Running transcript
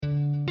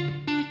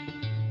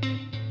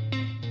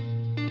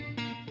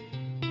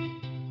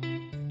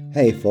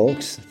Hey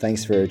folks,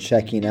 thanks for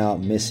checking out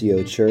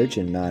Missio Church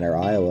in Mount Ayr,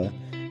 Iowa.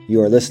 You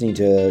are listening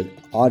to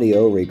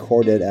audio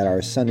recorded at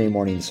our Sunday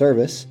morning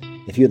service.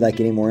 If you'd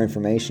like any more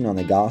information on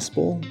the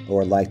gospel or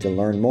would like to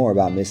learn more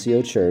about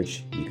Missio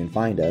Church, you can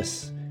find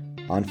us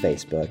on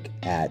Facebook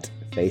at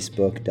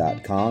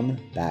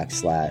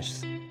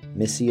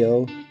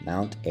facebook.com/Missio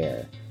Mount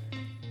Ayr.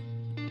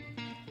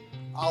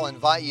 I'll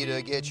invite you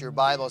to get your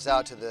Bibles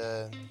out to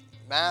the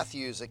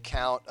Matthew's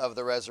account of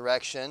the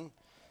resurrection,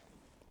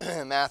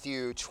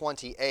 Matthew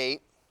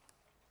 28.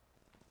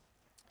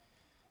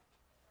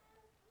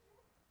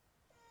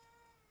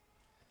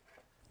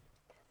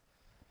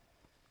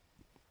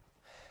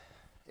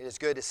 It is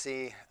good to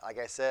see, like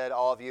I said,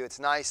 all of you. It's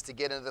nice to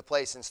get into the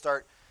place and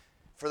start,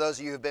 for those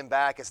of you who've been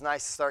back, it's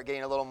nice to start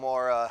getting a little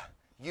more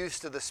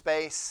used to the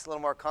space, a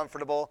little more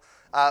comfortable.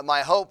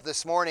 My hope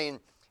this morning,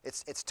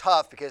 it's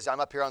tough because I'm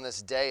up here on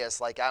this dais.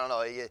 Like, I don't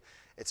know,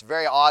 it's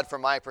very odd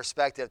from my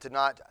perspective to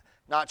not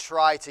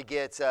try to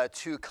get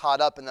too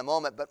caught up in the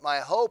moment. But my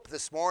hope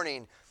this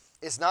morning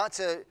is not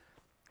to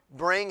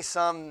bring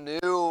some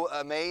new,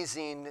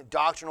 amazing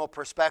doctrinal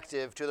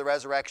perspective to the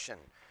resurrection.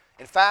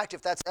 In fact,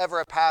 if that's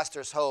ever a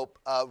pastor's hope,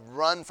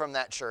 run from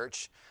that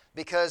church,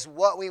 because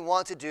what we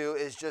want to do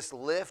is just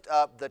lift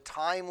up the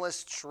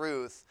timeless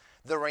truth,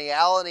 the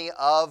reality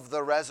of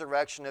the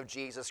resurrection of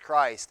Jesus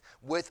Christ,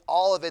 with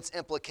all of its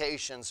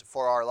implications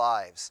for our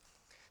lives.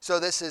 So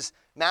this is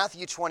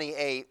Matthew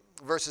 28,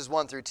 verses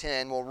 1 through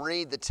 10. We'll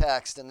read the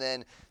text and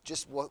then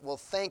just we'll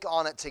think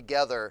on it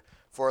together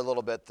for a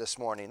little bit this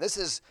morning. This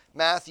is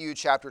Matthew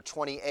chapter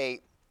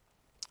 28,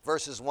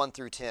 verses 1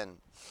 through 10.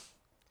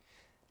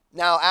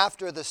 Now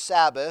after the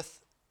Sabbath,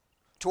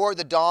 toward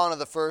the dawn of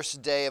the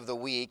first day of the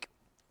week,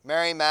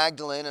 Mary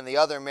Magdalene and the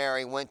other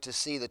Mary went to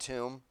see the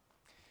tomb.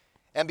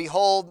 And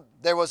behold,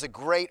 there was a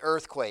great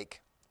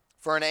earthquake,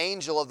 for an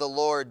angel of the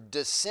Lord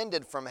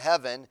descended from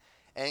heaven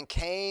and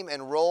came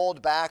and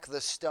rolled back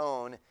the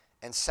stone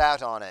and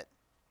sat on it.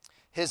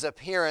 His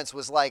appearance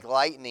was like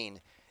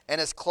lightning,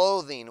 and his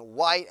clothing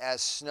white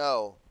as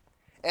snow.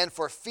 And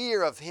for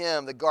fear of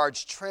him, the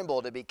guards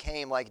trembled and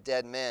became like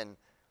dead men.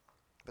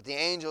 But the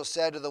angel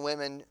said to the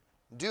women,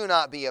 "Do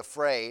not be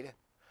afraid,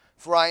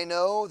 for I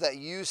know that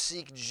you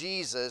seek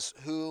Jesus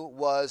who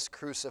was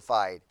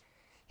crucified.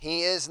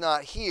 He is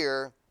not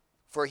here,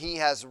 for he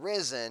has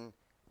risen,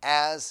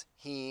 as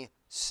he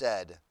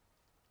said.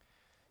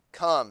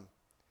 Come,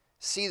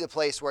 see the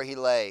place where he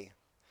lay.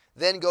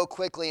 Then go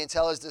quickly and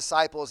tell his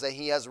disciples that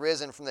he has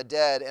risen from the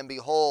dead, and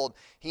behold,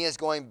 he is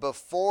going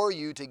before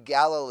you to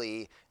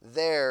Galilee.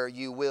 There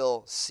you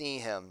will see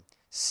him.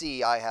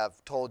 See, I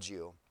have told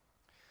you."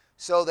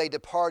 So they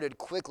departed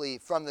quickly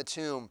from the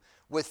tomb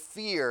with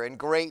fear and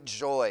great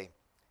joy,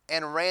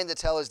 and ran to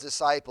tell his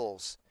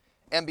disciples.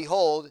 And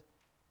behold,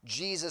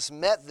 Jesus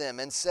met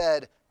them and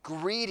said,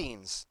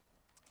 "Greetings."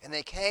 And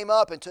they came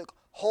up and took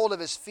hold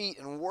of his feet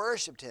and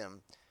worshipped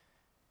him.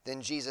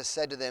 Then Jesus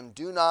said to them,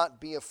 "Do not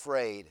be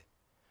afraid.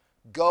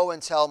 Go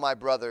and tell my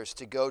brothers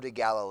to go to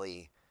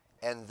Galilee,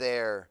 and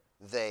there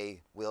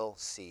they will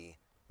see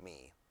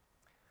me."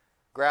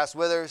 Grass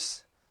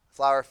withers,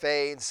 flower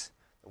fades,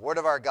 the word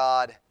of our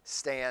God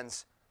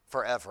stands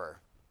forever.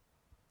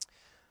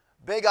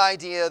 Big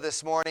idea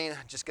this morning,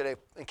 just going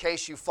to, in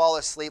case you fall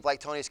asleep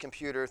like Tony's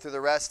computer through the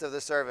rest of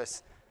the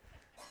service.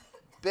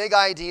 Big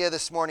idea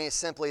this morning is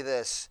simply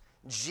this: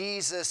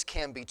 Jesus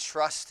can be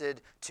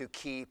trusted to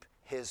keep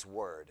his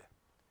word.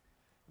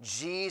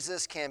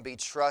 Jesus can be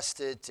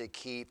trusted to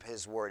keep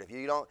his word. If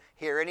you don't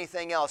hear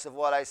anything else of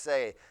what I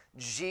say,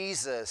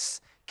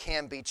 Jesus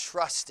can be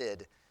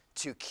trusted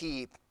to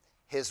keep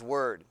his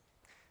word.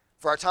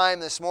 For our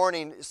time this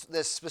morning,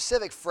 this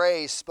specific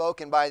phrase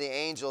spoken by the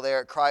angel there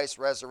at Christ's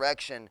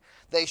resurrection,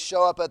 they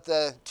show up at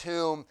the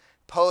tomb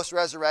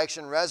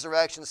post-resurrection,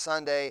 Resurrection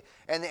Sunday,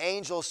 and the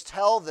angels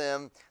tell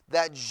them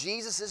that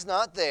Jesus is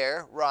not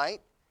there,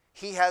 right?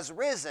 He has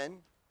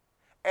risen,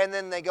 and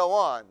then they go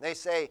on. They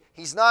say,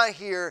 he's not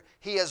here,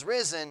 he has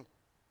risen,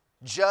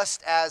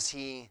 just as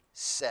he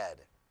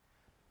said.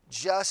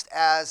 Just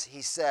as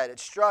he said. It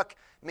struck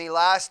me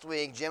last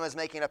week, Jim was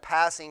making a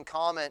passing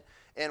comment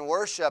in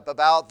worship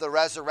about the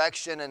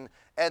resurrection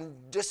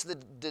and just the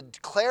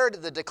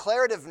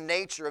declarative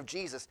nature of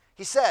Jesus.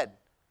 He said,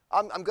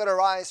 I'm going to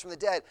rise from the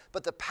dead.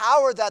 But the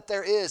power that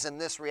there is in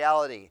this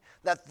reality,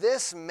 that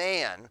this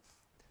man,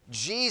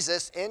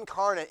 Jesus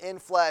incarnate in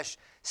flesh,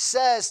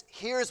 says,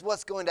 here's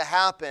what's going to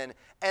happen,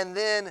 and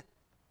then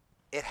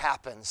it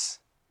happens.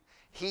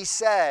 He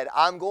said,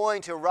 I'm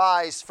going to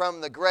rise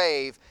from the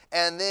grave,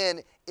 and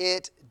then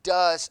it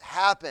does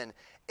happen.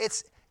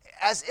 It's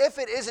as if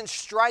it isn't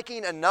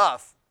striking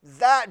enough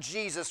that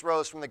Jesus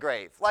rose from the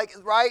grave. Like,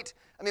 right?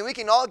 I mean, we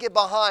can all get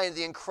behind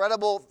the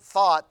incredible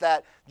thought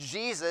that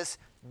Jesus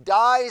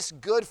dies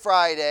Good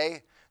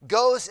Friday,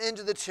 goes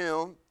into the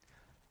tomb.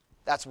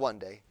 That's one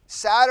day.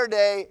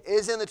 Saturday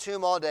is in the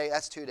tomb all day.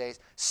 That's 2 days.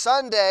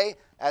 Sunday,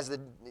 as the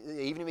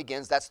evening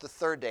begins, that's the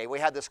third day. We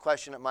had this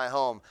question at my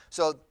home.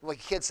 So when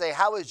kids say,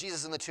 how is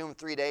Jesus in the tomb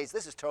 3 days?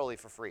 This is totally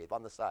for free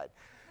on the side.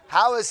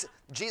 How is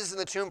Jesus in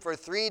the tomb for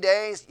 3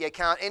 days? You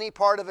count any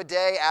part of a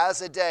day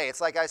as a day.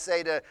 It's like I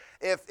say to,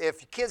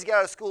 if kids get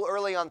out of school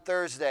early on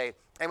Thursday,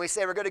 and we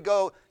say we're going to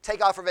go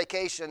take off for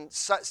vacation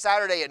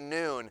Saturday at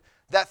noon,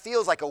 that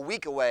feels like a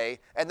week away,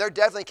 and they're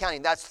definitely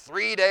counting that's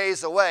 3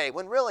 days away,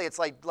 when really it's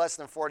like less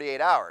than 48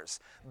 hours.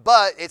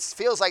 But it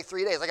feels like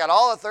 3 days. I got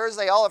all of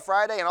Thursday, all of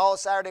Friday, and all of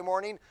Saturday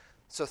morning.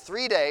 So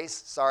 3 days,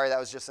 sorry, that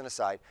was just an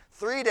aside.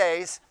 3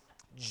 days,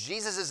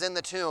 Jesus is in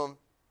the tomb,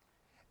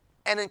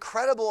 and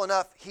incredible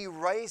enough,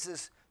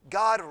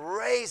 God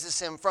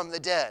raises him from the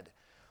dead.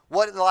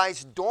 What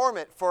lies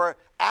dormant for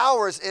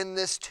hours in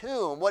this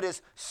tomb, what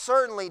is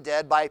certainly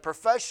dead by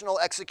professional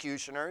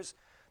executioners,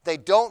 they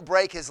don't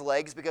break his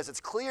legs because it's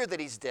clear that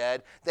he's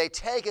dead. They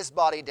take his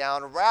body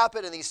down, wrap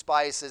it in these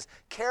spices,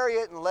 carry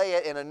it and lay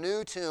it in a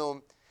new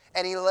tomb,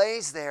 and he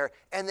lays there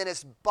and then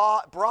is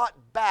brought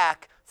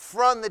back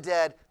from the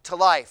dead to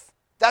life.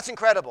 That's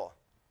incredible.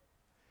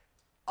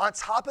 On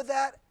top of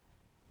that,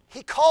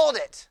 he called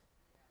it.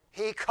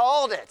 He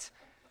called it.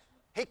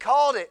 He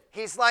called it.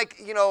 He's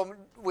like,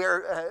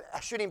 we're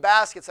shooting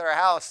baskets at our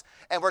house,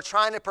 and we're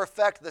trying to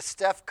perfect the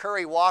Steph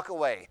Curry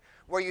walk-away,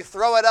 where you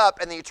throw it up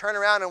and then you turn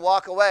around and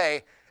walk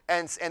away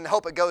and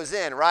hope it goes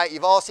in, right?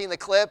 You've all seen the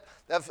clip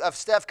of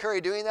Steph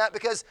Curry doing that,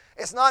 because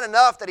it's not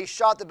enough that he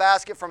shot the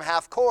basket from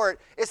half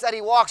court. It's that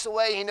he walks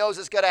away, he knows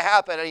it's going to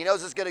happen, and he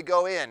knows it's going to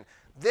go in.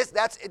 This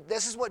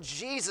is what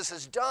Jesus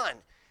has done.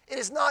 It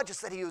is not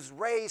just that he was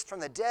raised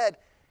from the dead.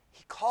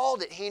 He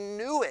called it. He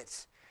knew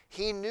it.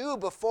 He knew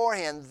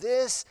beforehand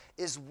this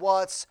is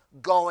what's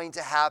going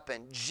to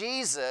happen.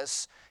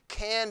 Jesus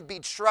can be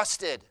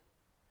trusted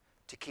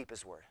to keep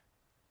his word.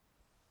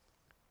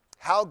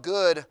 How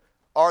good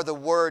are the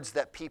words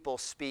that people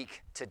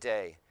speak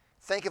today?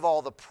 Think of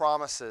all the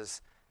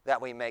promises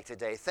that we make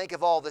today. Think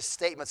of all the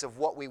statements of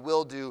what we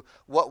will do,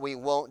 what we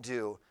won't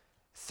do.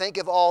 Think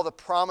of all the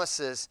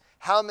promises.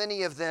 How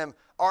many of them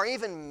are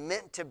even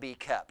meant to be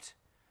kept?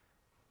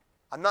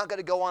 I'm not going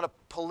to go on a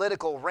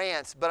political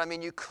rant, but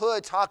you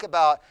could talk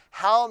about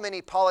how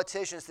many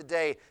politicians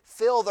today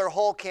fill their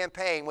whole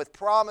campaign with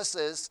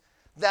promises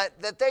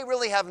that they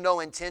really have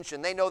no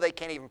intention. They know they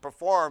can't even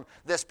perform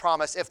this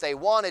promise if they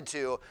wanted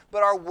to.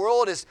 But our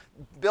world is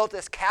built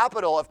this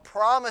capital of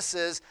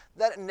promises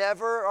that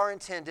never are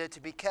intended to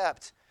be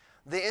kept.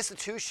 The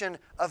institution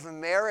of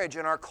marriage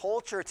in our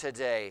culture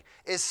today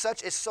is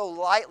so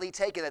lightly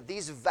taken that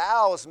these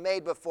vows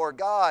made before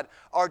God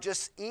are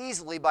just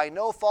easily, by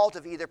no fault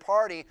of either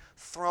party,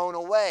 thrown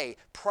away.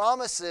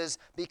 Promises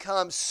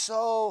become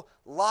so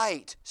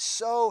light,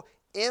 so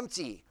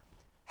empty.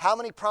 How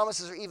many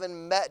promises are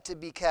even meant to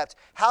be kept?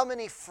 How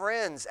many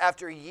friends,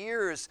 after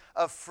years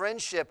of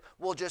friendship,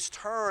 will just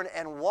turn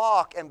and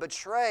walk and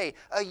betray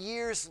a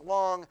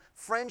years-long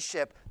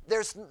friendship?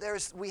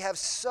 We have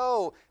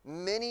so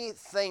many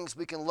things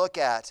we can look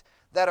at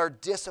that are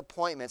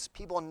disappointments,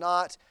 people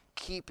not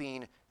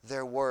keeping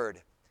their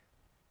word.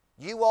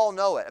 You all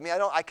know it.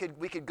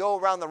 We could go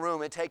around the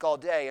room and take all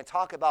day and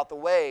talk about the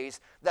ways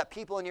that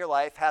people in your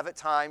life have at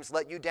times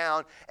let you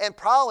down, and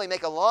probably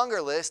make a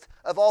longer list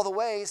of all the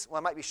ways, well,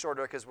 it might be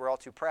shorter because we're all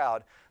too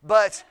proud,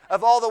 but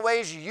of all the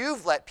ways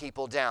you've let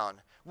people down,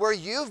 where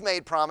you've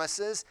made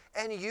promises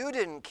and you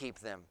didn't keep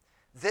them.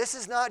 This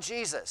is not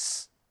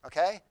Jesus,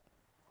 okay?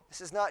 This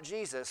is not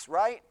Jesus,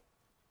 right?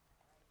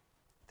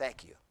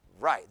 Thank you.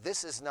 Right.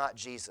 This is not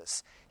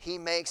Jesus. He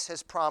makes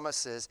his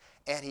promises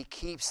and he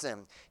keeps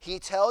them. He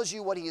tells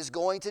you what he is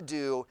going to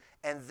do,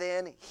 and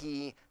then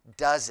he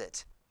does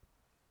it.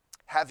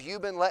 Have you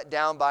been let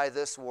down by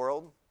this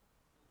world?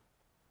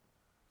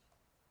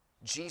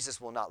 Jesus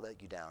will not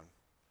let you down.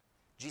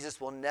 Jesus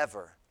will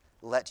never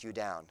let you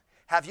down.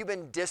 Have you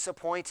been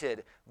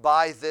disappointed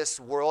by this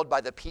world,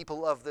 by the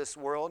people of this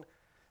world?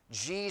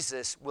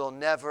 Jesus will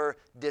never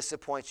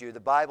disappoint you. The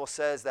Bible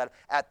says that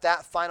at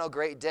that final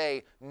great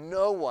day,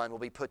 no one will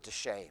be put to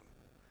shame.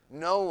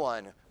 No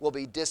one will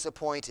be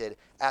disappointed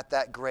at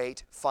that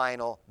great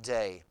final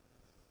day.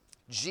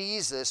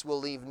 Jesus will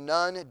leave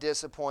none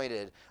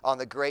disappointed on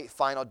the great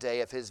final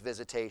day of his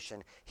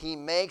visitation. He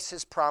makes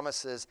his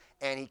promises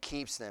and he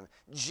keeps them.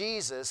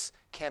 Jesus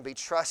can be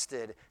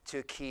trusted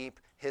to keep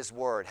his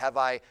word. Have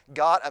I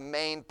got a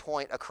main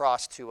point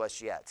across to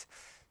us yet?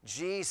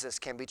 Jesus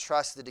can be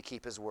trusted to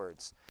keep his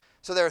words.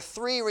 So there are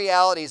three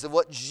realities of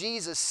what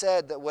Jesus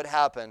said that would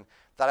happen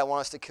that I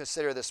want us to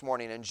consider this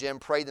morning. And Jim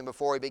prayed them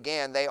before we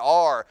began. They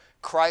are: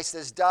 Christ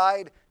has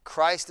died,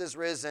 Christ is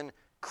risen,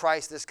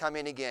 Christ is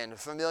coming again.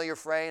 Familiar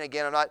phrase.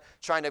 Again, I'm not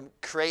trying to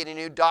create a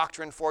new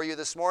doctrine for you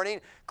this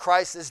morning.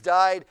 Christ has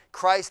died,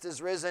 Christ is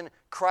risen,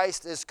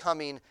 Christ is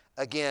coming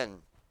again.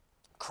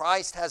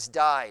 Christ has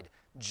died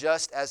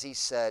just as he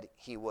said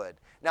he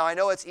would. Now, I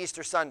know it's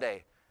Easter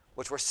Sunday,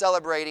 which we're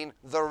celebrating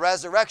the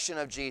resurrection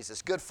of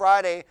Jesus. Good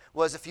Friday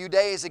was a few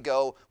days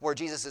ago, where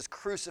Jesus is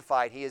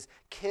crucified. He is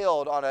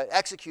killed,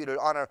 executed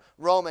on a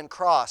Roman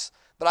cross.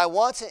 But I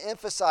want to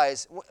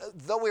emphasize,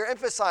 though we're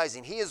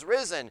emphasizing he is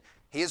risen,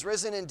 He is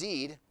risen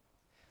indeed.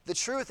 The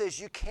truth is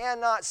you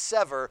cannot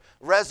sever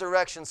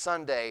Resurrection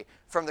Sunday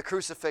from the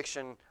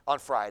crucifixion on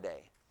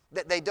Friday.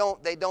 They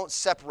don't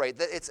separate.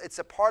 It's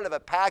a part of a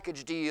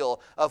package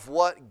deal of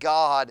what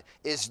God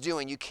is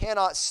doing. You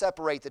cannot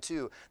separate the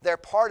two. They're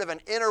part of an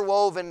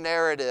interwoven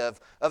narrative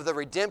of the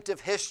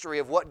redemptive history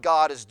of what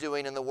God is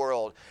doing in the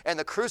world. And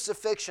the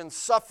crucifixion,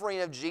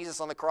 suffering of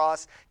Jesus on the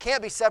cross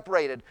can't be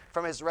separated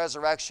from his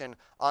resurrection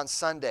on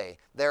Sunday.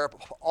 They're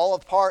all a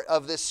part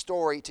of this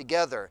story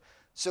together.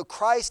 So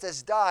Christ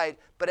has died,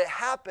 but it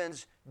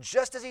happens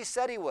just as he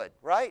said he would,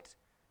 right?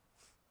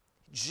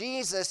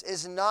 Jesus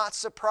is not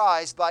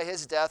surprised by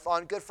his death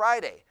on Good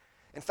Friday.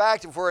 In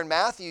fact, if we're in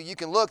Matthew, you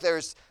can look,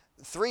 there's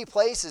 3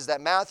 places that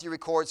Matthew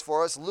records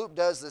for us. Luke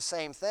does the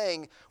same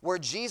thing, where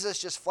Jesus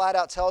just flat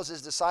out tells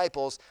his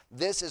disciples,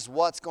 this is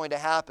what's going to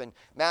happen.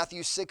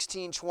 Matthew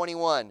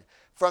 16:21.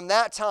 From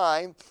that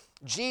time,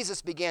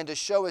 Jesus began to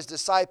show his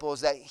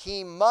disciples that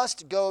he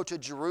must go to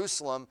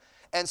Jerusalem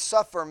and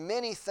suffer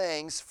many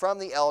things from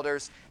the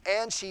elders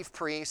and chief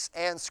priests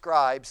and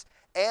scribes,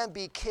 and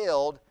be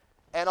killed,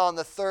 and on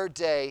the 3rd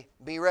day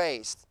be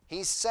raised.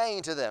 He's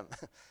saying to them,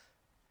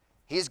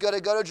 he's going to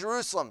go to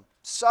Jerusalem,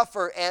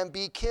 suffer and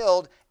be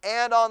killed,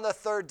 and on the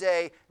 3rd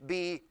day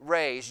be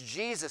raised.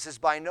 Jesus is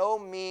by no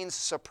means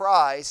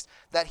surprised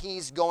that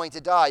he's going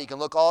to die. You can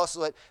look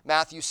also at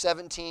Matthew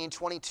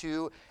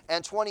 17:22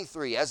 and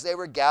 23. As they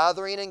were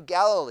gathering in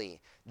Galilee,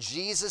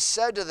 Jesus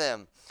said to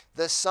them,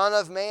 the Son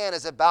of Man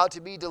is about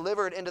to be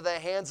delivered into the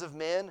hands of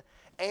men,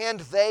 and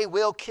they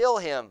will kill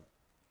him,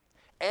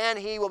 and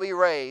he will be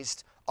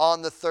raised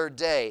on the 3rd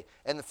day.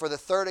 And for the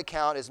third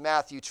account is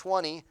Matthew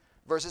 20,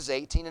 verses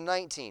 18 and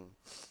 19.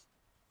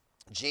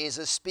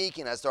 Jesus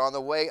speaking as they're on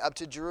the way up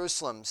to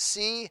Jerusalem.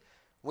 See,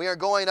 we are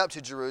going up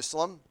to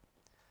Jerusalem,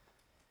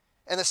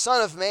 and the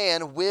Son of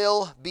Man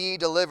will be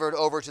delivered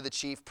over to the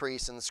chief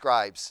priests and the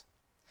scribes,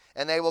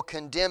 and they will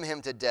condemn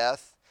him to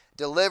death,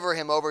 deliver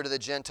him over to the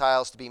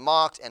Gentiles to be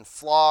mocked and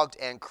flogged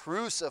and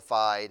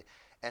crucified,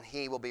 and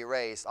he will be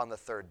raised on the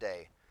 3rd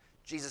day.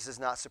 Jesus is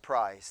not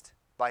surprised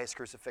by his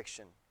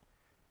crucifixion.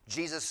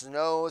 Jesus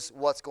knows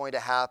what's going to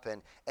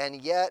happen,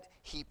 and yet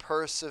he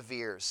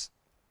perseveres.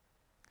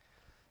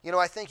 You know,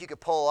 I think you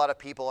could pull a lot of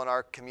people in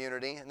our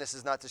community, and this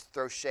is not to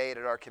throw shade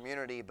at our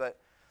community, but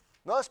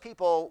most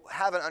people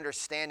have an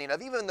understanding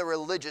of even the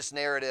religious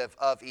narrative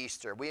of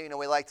Easter.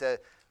 We like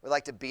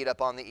to beat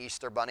up on the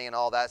Easter bunny and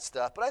all that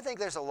stuff, but I think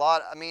there's a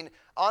lot,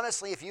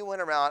 honestly, if you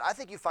went around, I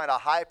think you find a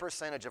high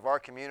percentage of our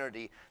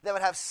community that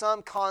would have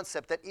some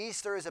concept that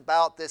Easter is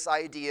about this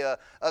idea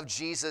of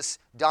Jesus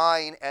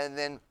dying and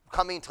then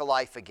coming to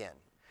life again.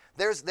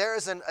 There is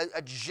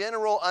a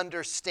general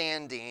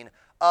understanding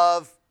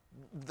of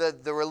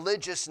the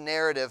religious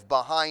narrative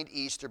behind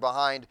Easter,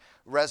 behind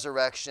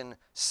Resurrection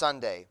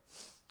Sunday.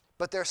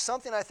 But there's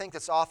something I think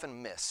that's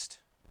often missed.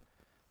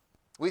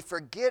 We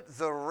forget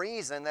the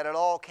reason that it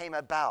all came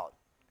about.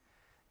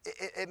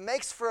 It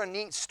makes for a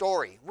neat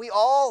story. We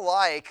all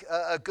like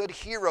a good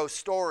hero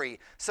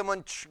story.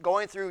 Someone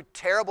going through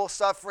terrible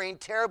suffering,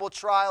 terrible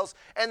trials,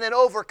 and then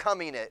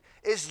overcoming it.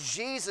 Is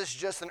Jesus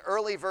just an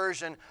early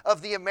version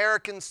of the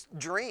American's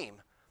dream?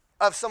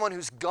 Of someone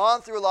who's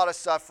gone through a lot of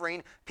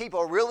suffering,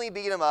 people really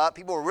beat him up,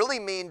 people were really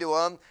mean to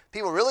him,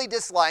 people really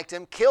disliked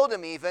him, killed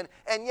him even,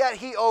 and yet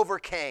he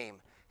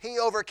overcame. He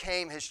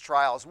overcame his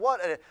trials. What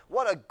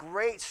a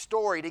great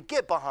story to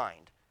get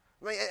behind.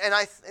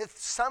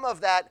 Some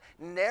of that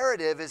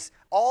narrative is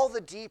all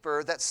the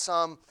deeper that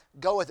some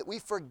go with it. We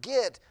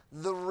forget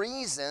the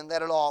reason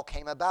that it all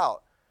came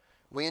about.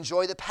 We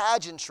enjoy the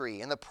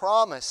pageantry and the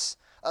promise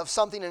of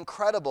something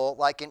incredible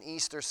like an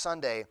Easter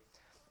Sunday,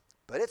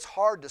 but it's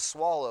hard to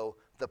swallow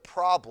the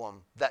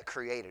problem that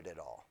created it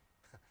all.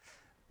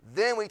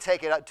 Then we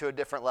take it up to a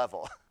different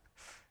level.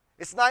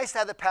 It's nice to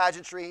have the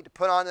pageantry, to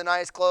put on the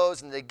nice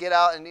clothes and to get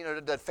out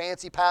and the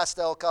fancy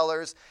pastel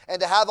colors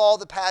and to have all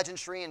the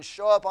pageantry and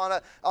show up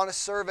on a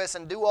service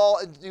and do all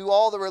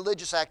the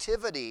religious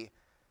activity.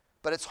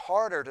 But it's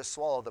harder to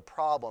swallow the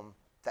problem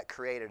that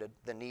created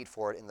the need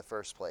for it in the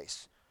first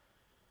place.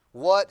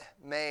 What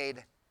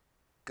made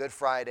Good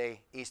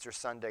Friday, Easter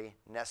Sunday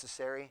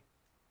necessary?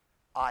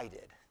 I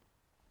did.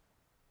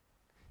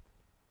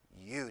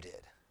 You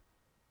did.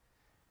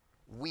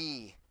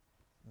 We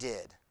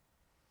did.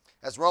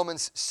 As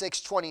Romans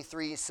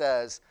 6:23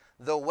 says,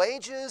 the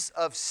wages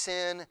of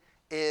sin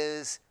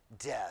is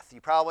death.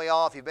 You probably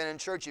all, if you've been in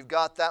church, you've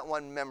got that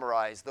one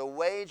memorized. The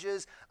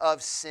wages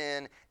of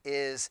sin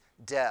is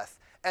death.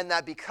 And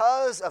that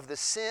because of the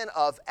sin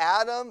of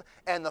Adam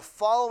and the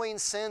following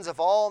sins of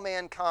all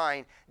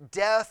mankind,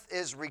 death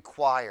is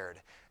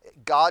required.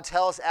 God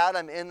tells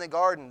Adam in the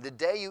garden, the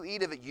day you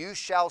eat of it, you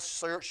shall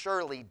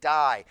surely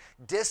die.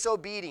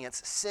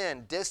 Disobedience,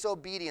 sin,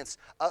 disobedience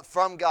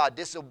from God,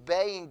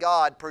 disobeying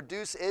God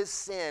produces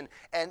sin,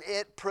 and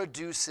it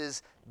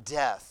produces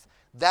death.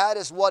 That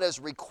is what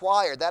is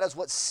required. That is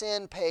what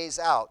sin pays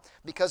out.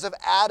 Because of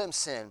Adam's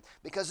sin,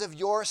 because of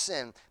your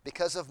sin,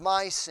 because of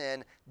my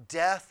sin,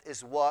 death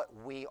is what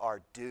we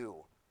are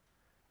due.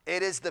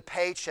 It is the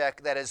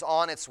paycheck that is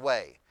on its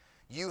way.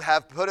 You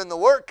have put in the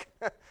work.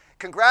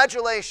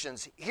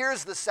 Congratulations.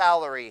 Here's the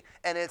salary,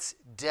 and it's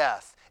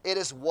death. It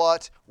is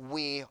what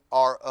we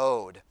are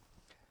owed.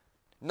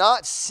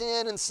 Not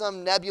sin in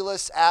some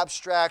nebulous,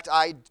 abstract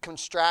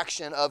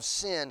construction of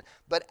sin,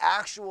 but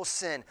actual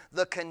sin.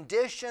 The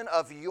condition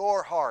of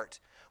your heart,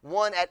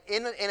 one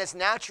in its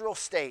natural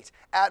state,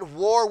 at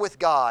war with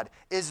God,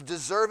 is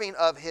deserving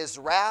of His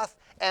wrath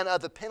and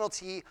of the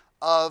penalty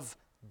of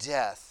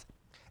death.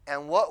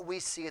 And what we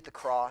see at the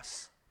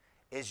cross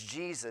is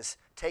Jesus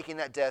taking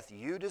that death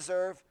you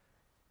deserve,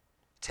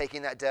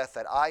 taking that death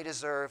that I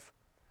deserve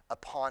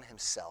upon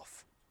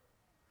Himself.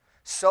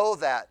 So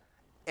that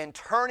in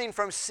turning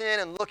from sin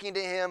and looking to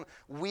Him,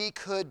 we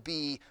could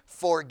be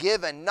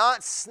forgiven.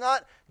 Not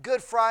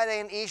Good Friday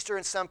and Easter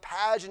and some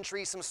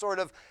pageantry, some sort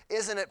of,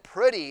 isn't it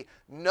pretty?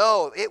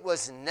 No, it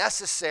was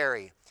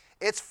necessary.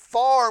 It's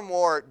far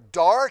more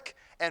dark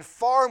and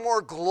far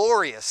more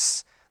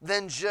glorious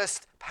than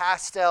just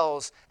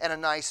pastels and a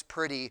nice,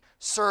 pretty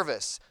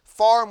service.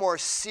 Far more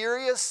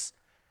serious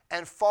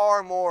and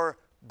far more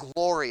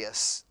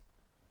glorious.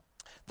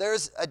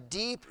 There's a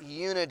deep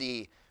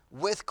unity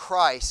with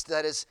Christ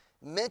that is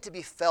meant to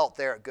be felt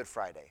there at Good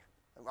Friday.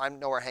 I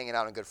know we're hanging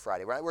out on Good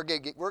Friday, right? We're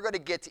going to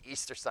get to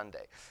Easter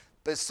Sunday,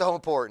 but it's so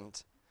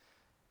important.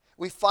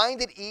 We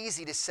find it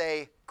easy to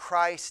say,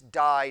 Christ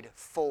died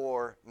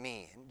for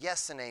me. And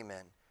yes and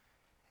amen.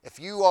 If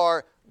you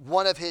are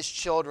one of His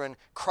children,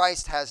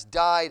 Christ has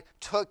died,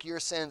 took your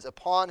sins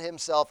upon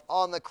Himself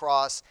on the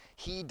cross.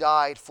 He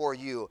died for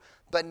you.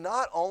 But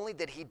not only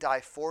did He die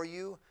for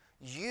you,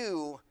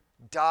 you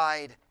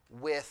died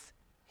with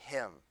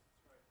Him.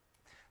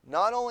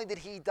 Not only did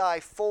He die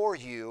for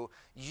you,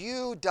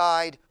 you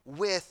died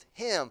with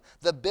Him.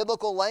 The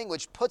biblical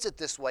language puts it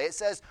this way. It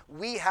says,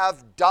 we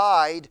have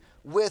died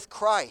with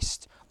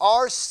Christ.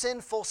 Our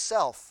sinful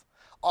self,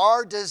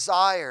 our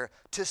desire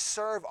to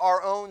serve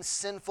our own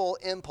sinful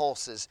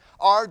impulses,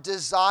 our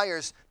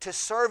desires to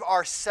serve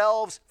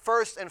ourselves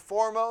first and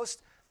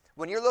foremost.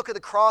 When you look at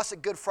the cross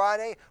at Good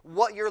Friday,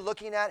 what you're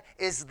looking at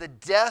is the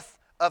death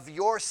of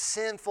your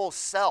sinful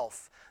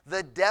self.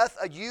 The death,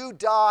 you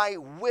die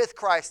with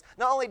Christ.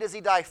 Not only does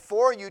He die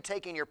for you,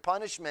 taking your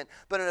punishment,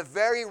 but in a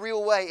very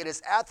real way, it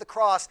is at the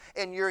cross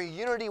and your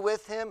unity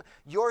with Him,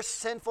 your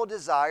sinful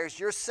desires,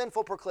 your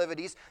sinful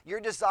proclivities, your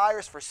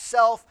desires for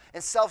self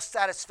and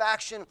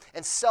self-satisfaction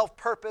and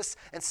self-purpose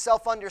and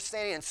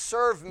self-understanding and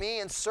serve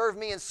me and serve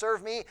me and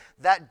serve me,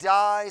 that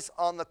dies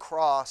on the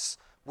cross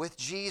with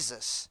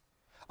Jesus.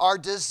 Our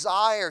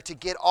desire to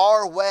get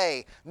our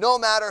way, no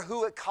matter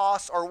who it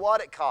costs or what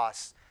it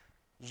costs.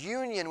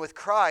 Union with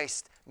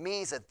Christ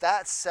means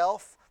that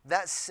self,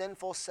 that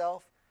sinful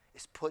self,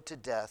 is put to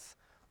death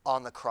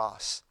on the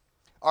cross.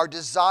 Our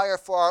desire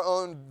for our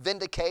own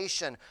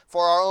vindication,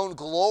 for our own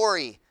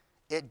glory,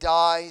 it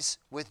dies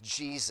with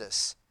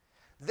Jesus.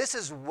 This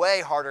is way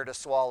harder to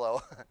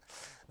swallow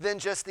than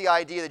just the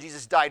idea that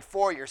Jesus died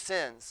for your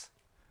sins.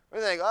 We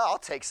think, oh, I'll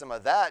take some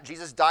of that.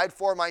 Jesus died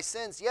for my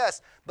sins.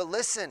 Yes, but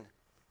listen.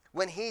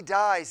 When He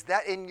dies,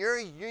 that in your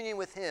union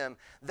with Him,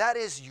 that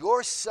is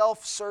your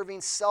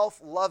self-serving,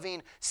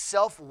 self-loving,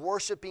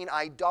 self-worshiping,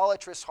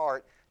 idolatrous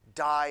heart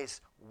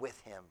dies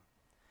with Him.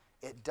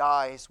 It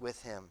dies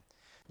with Him.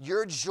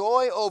 Your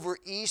joy over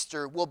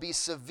Easter will be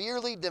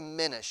severely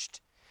diminished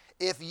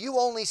if you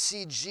only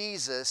see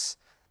Jesus,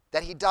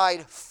 that He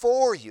died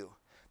for you,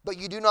 but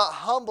you do not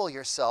humble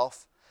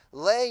yourself,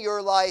 lay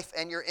your life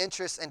and your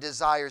interests and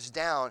desires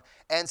down,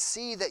 and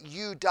see that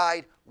you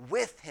died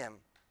with Him.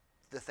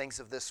 The things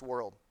of this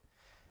world.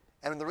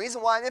 And the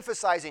reason why I'm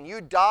emphasizing you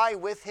die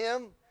with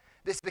Him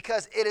is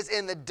because it is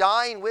in the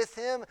dying with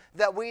Him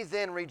that we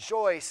then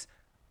rejoice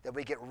that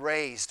we get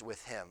raised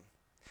with Him.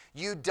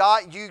 You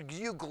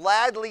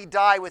gladly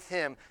die with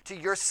Him to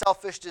your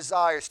selfish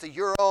desires, to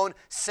your own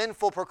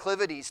sinful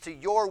proclivities, to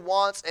your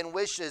wants and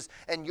wishes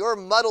and your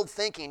muddled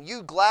thinking.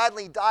 You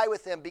gladly die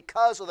with Him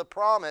because of the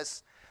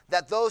promise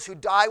that those who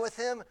die with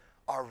Him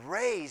are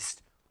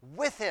raised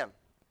with Him.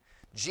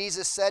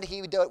 Jesus said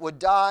He would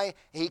die.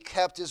 He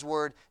kept His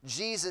word.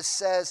 Jesus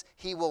says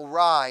He will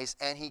rise,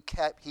 and He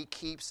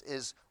keeps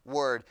His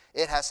word.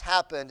 It has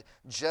happened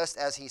just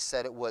as He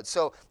said it would.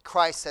 So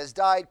Christ has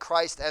died.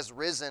 Christ has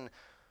risen.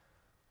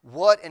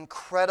 What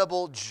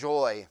incredible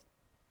joy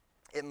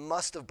it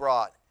must have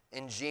brought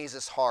in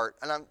Jesus' heart.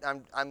 And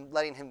I'm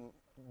letting Him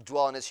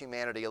dwell in His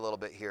humanity a little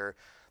bit here.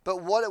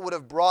 But what it would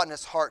have brought in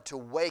His heart to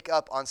wake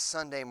up on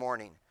Sunday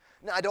morning.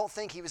 Now, I don't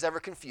think He was ever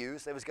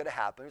confused that it was going to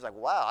happen. He was like,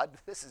 wow,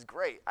 this is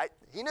great.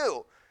 He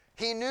knew.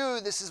 He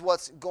knew this is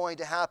what's going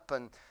to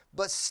happen.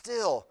 But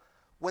still,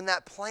 when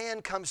that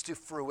plan comes to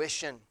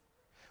fruition,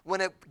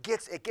 when it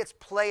gets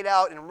played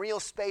out in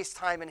real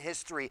space-time and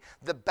history,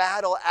 the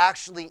battle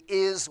actually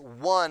is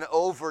won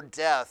over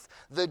death.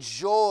 The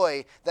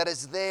joy that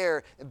is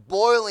there,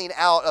 boiling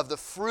out of the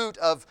fruit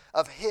of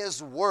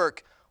His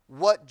work,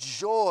 what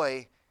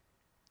joy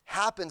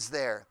happens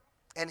there.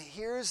 And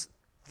here's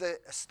the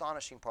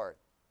astonishing part.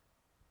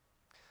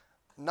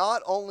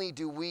 Not only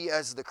do we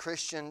as the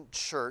Christian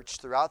church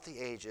throughout the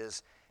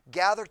ages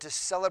gather to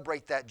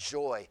celebrate that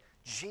joy,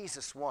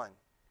 Jesus won.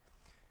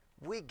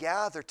 we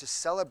gather to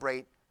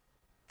celebrate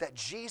that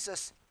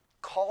Jesus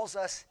calls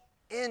us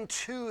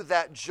into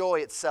that joy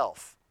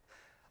itself.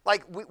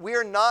 Like,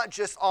 we're not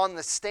just on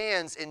the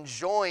stands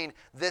enjoying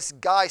this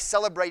guy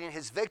celebrating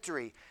his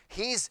victory.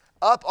 He's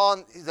up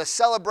on the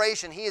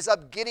celebration. He is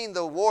up getting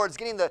the awards,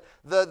 getting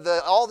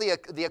all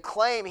the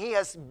acclaim. He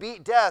has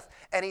beat death,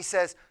 and he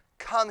says,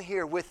 come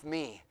here with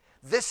me.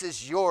 This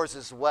is yours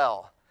as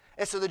well.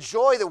 And so the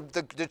joy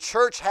that the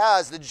church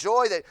has, the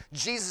joy that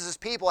Jesus'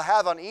 people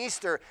have on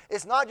Easter,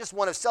 is not just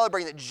one of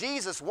celebrating that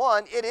Jesus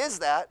won. It is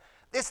that.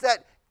 It's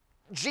that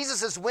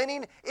Jesus'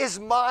 winning is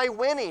my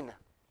winning,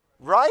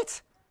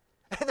 right?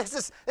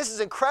 This is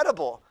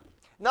incredible.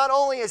 Not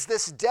only is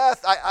this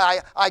death,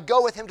 I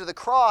go with him to the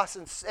cross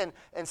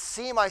and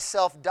see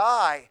myself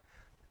die,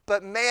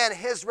 but man,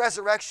 his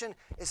resurrection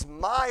is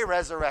my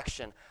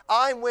resurrection.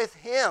 I'm with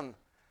him.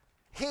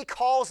 He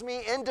calls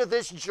me into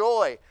this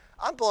joy.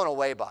 I'm blown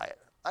away by it.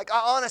 Like,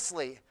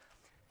 honestly,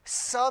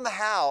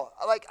 somehow,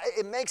 like,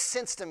 it makes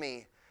sense to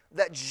me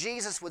that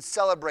Jesus would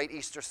celebrate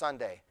Easter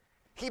Sunday.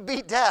 He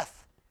beat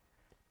death.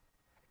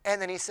 And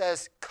then he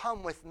says,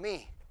 come with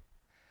me.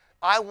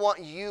 I want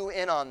you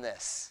in on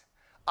this.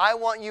 I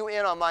want you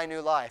in on my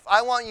new life.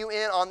 I want you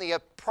in on the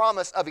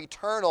promise of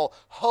eternal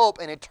hope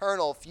and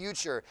eternal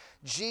future.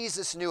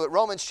 Jesus knew it.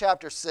 Romans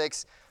chapter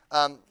 6,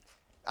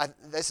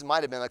 this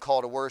might have been a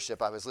call to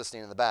worship. I was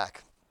listening in the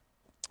back.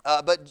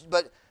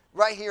 But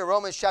right here,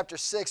 Romans chapter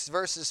 6,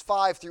 verses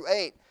 5 through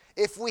 8.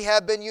 If we've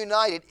been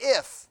united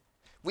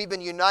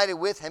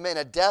with him in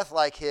a death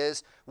like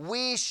his,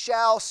 we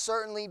shall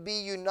certainly be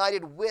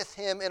united with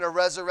him in a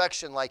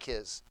resurrection like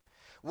his.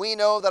 We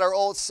know that our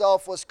old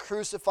self was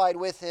crucified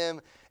with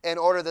him in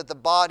order that the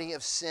body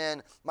of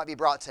sin might be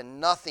brought to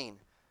nothing,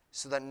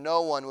 so that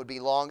no one would be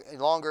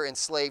longer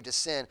enslaved to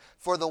sin.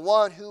 For the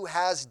one who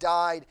has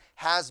died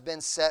has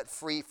been set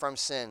free from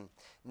sin.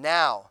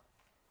 Now,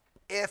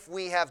 if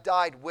we have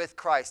died with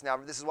Christ, now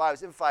this is why I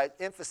was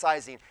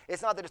emphasizing,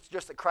 it's not that it's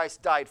just that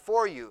Christ died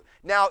for you.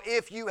 Now,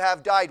 if you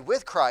have died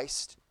with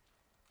Christ,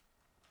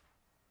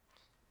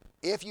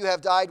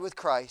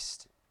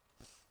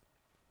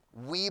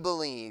 we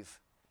believe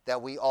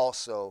that we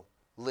also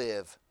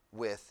live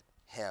with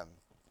him.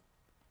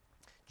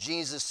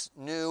 Jesus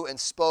knew and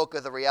spoke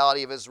of the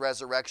reality of his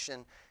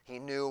resurrection. He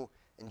knew,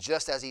 and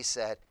just as he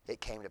said, it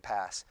came to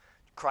pass.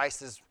 Christ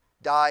has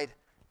died.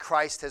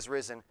 Christ has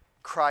risen.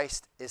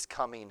 Christ is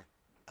coming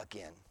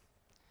again.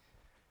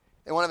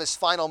 In one of his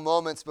final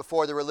moments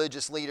before the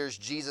religious leaders,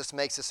 Jesus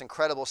makes this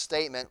incredible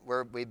statement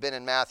where we've been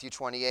in Matthew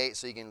 28,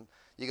 so you can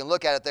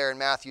look at it there in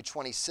Matthew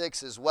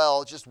 26 as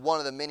well. Just one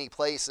of the many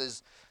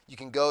places you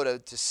can go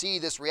to see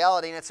this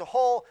reality. And it's a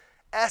whole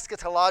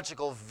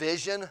eschatological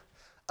vision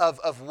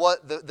of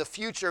what the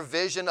future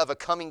vision of a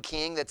coming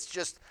king that's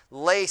just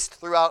laced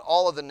throughout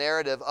all of the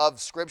narrative of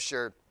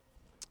Scripture.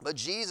 But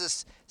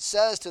Jesus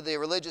says to the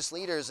religious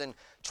leaders in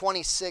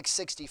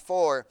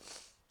 26:64,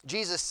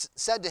 Jesus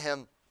said to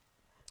him,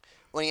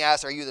 when he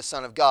asked, are you the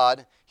Son of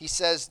God? He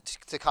says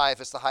to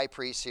Caiaphas, the high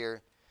priest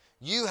here,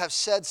 you have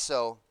said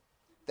so,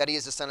 that he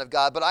is the Son of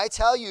God. But I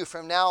tell you,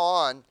 from now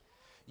on,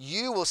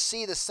 you will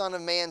see the Son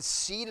of Man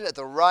seated at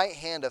the right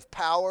hand of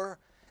power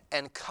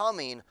and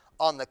coming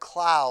on the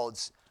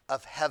clouds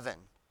of heaven.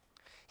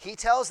 He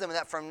tells them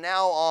that from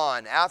now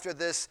on, after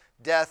this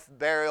death,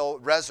 burial,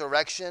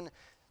 resurrection,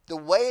 the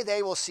way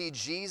they will see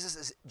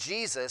Jesus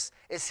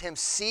is him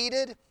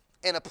seated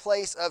in a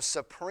place of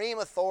supreme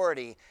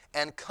authority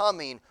and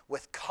coming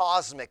with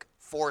cosmic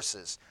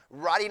forces.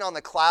 Riding on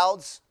the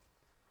clouds,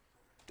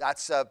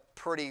 that's a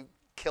pretty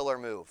killer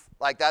move.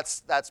 Like,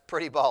 that's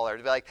pretty baller.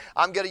 To be like,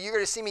 you're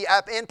gonna see me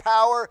up in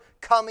power,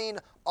 coming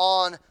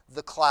on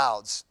the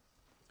clouds.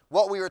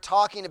 What we were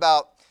talking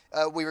about,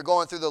 we were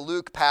going through the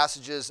Luke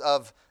passages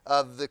of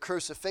the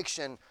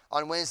crucifixion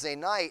on Wednesday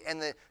night,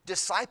 and the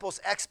disciples'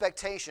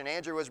 expectation,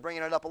 Andrew was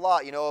bringing it up a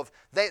lot, of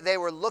they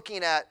were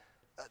looking at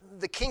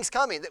the king's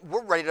coming.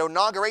 We're ready to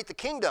inaugurate the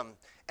kingdom.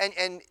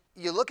 And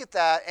you look at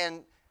that,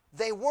 and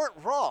they weren't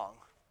wrong,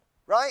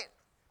 right?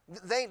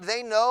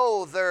 They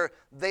know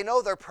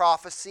their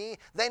prophecy.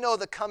 They know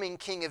the coming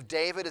King of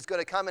David is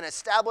going to come and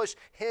establish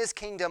his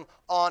kingdom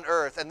on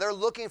earth. And they're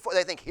looking for,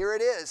 they think, here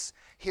it is.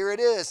 Here it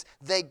is.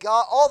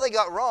 All they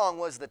got wrong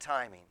was the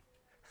timing.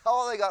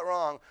 All they got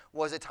wrong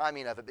was the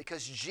timing of it,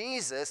 because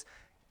Jesus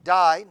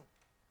died,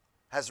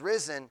 has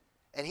risen,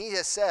 and he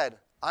has said,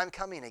 I'm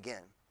coming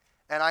again,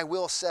 and I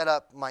will set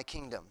up my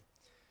kingdom.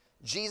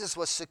 Jesus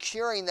was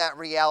securing that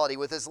reality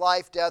with his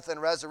life, death,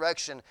 and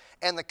resurrection,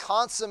 and the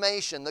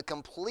consummation, the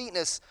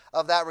completeness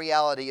of that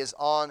reality is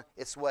on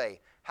its way.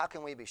 How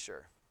can we be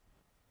sure?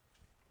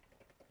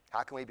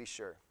 How can we be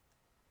sure?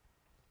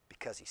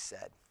 Because he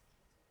said.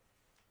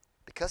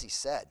 Because he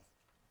said.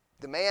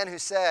 The man who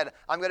said,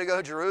 I'm going to go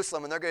to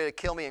Jerusalem and they're going to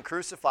kill me and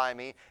crucify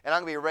me, and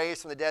I'm going to be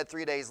raised from the dead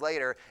 3 days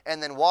later,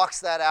 and then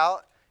walks that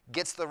out,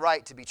 gets the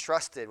right to be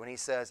trusted when he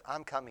says,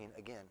 I'm coming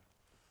again.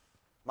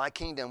 My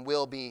kingdom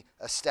will be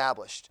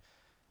established.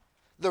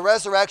 The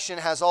resurrection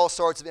has all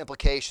sorts of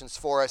implications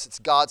for us. It's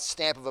God's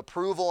stamp of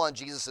approval on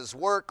Jesus'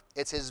 work.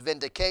 It's his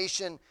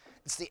vindication.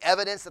 It's the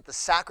evidence that the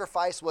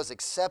sacrifice was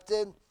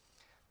accepted.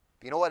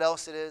 But you know what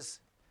else it is?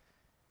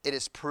 It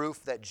is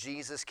proof that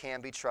Jesus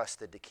can be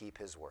trusted to keep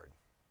his word.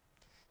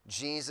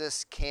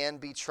 Jesus can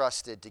be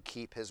trusted to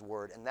keep his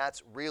word. And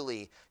that's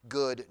really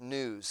good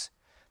news.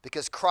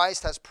 Because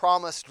Christ has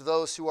promised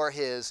those who are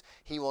his,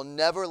 he will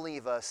never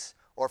leave us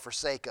or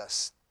forsake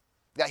us.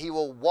 That he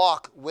will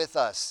walk with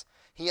us.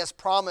 He has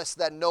promised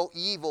that no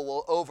evil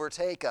will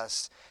overtake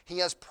us. He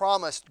has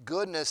promised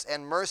goodness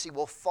and mercy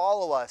will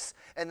follow us,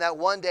 and that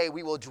one day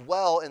we will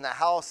dwell in the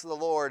house of the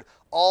Lord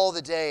all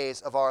the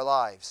days of our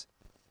lives.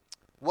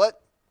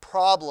 What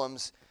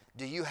problems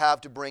do you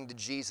have to bring to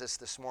Jesus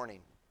this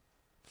morning?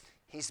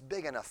 He's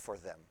big enough for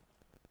them.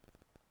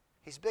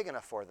 He's big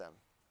enough for them.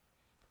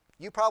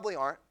 You probably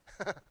aren't.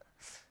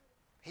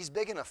 He's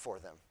big enough for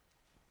them.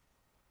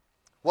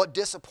 What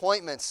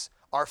disappointments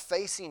are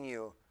facing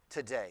you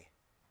today?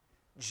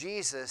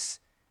 Jesus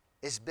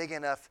is big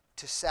enough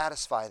to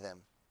satisfy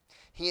them.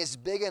 He is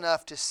big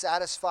enough to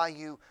satisfy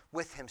you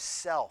with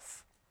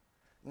himself,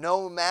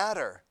 no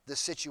matter the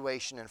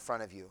situation in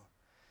front of you.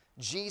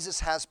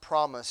 Jesus has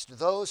promised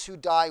those who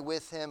die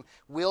with him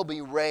will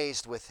be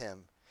raised with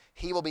him.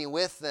 He will be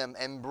with them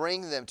and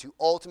bring them to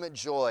ultimate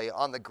joy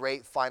on the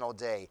great final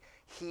day.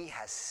 He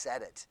has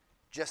said it.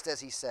 Just as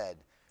he said,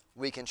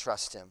 we can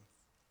trust him.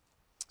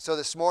 So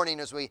this morning,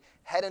 as we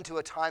head into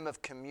a time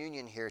of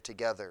communion here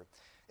together,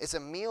 it's a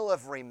meal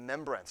of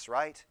remembrance,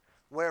 right?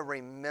 We're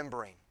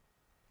remembering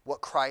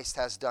what Christ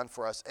has done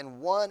for us. And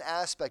one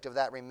aspect of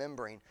that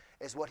remembering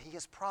is what he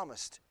has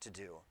promised to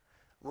do.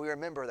 We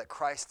remember that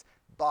Christ's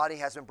body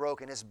has been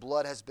broken, his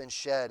blood has been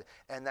shed,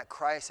 and that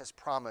Christ has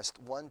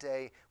promised one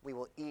day we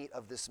will eat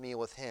of this meal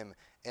with him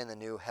in the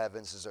new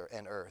heavens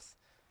and earth.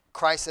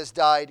 Christ has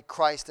died,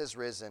 Christ has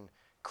risen,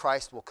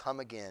 Christ will come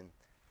again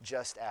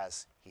just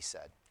as he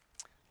said.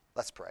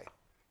 Let's pray.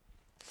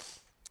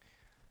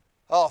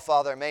 Oh,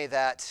 Father, may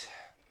that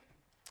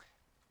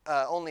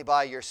only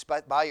by your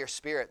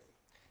Spirit,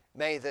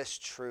 may this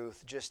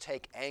truth just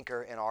take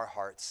anchor in our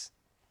hearts.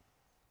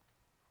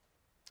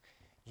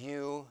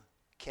 You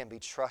can be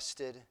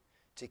trusted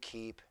to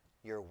keep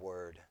your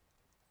word.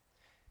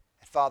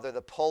 And Father,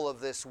 the pull of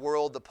this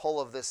world, the pull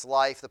of this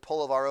life, the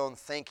pull of our own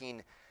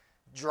thinking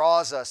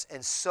draws us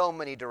in so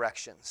many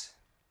directions.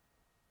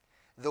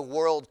 The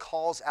world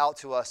calls out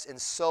to us in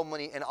so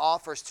many and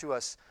offers to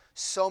us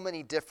so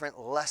many different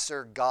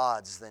lesser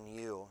gods than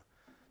you,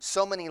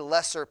 so many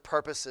lesser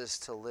purposes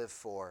to live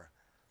for.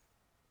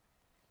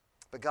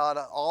 But God,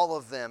 all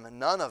of them,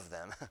 none of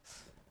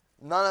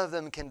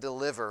them can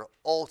deliver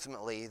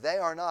ultimately. They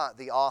are not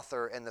the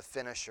author and the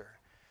finisher.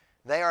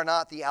 They are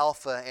not the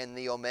Alpha and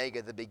the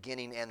Omega, the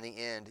beginning and the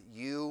end.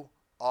 You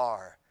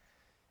are,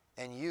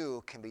 and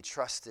you can be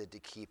trusted to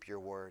keep your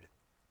word.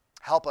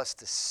 Help us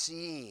to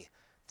see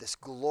this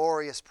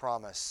glorious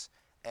promise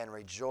and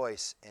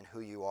rejoice in who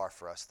you are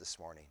for us this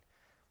morning.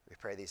 We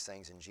pray these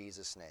things in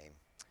Jesus' name.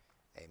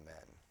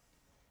 Amen.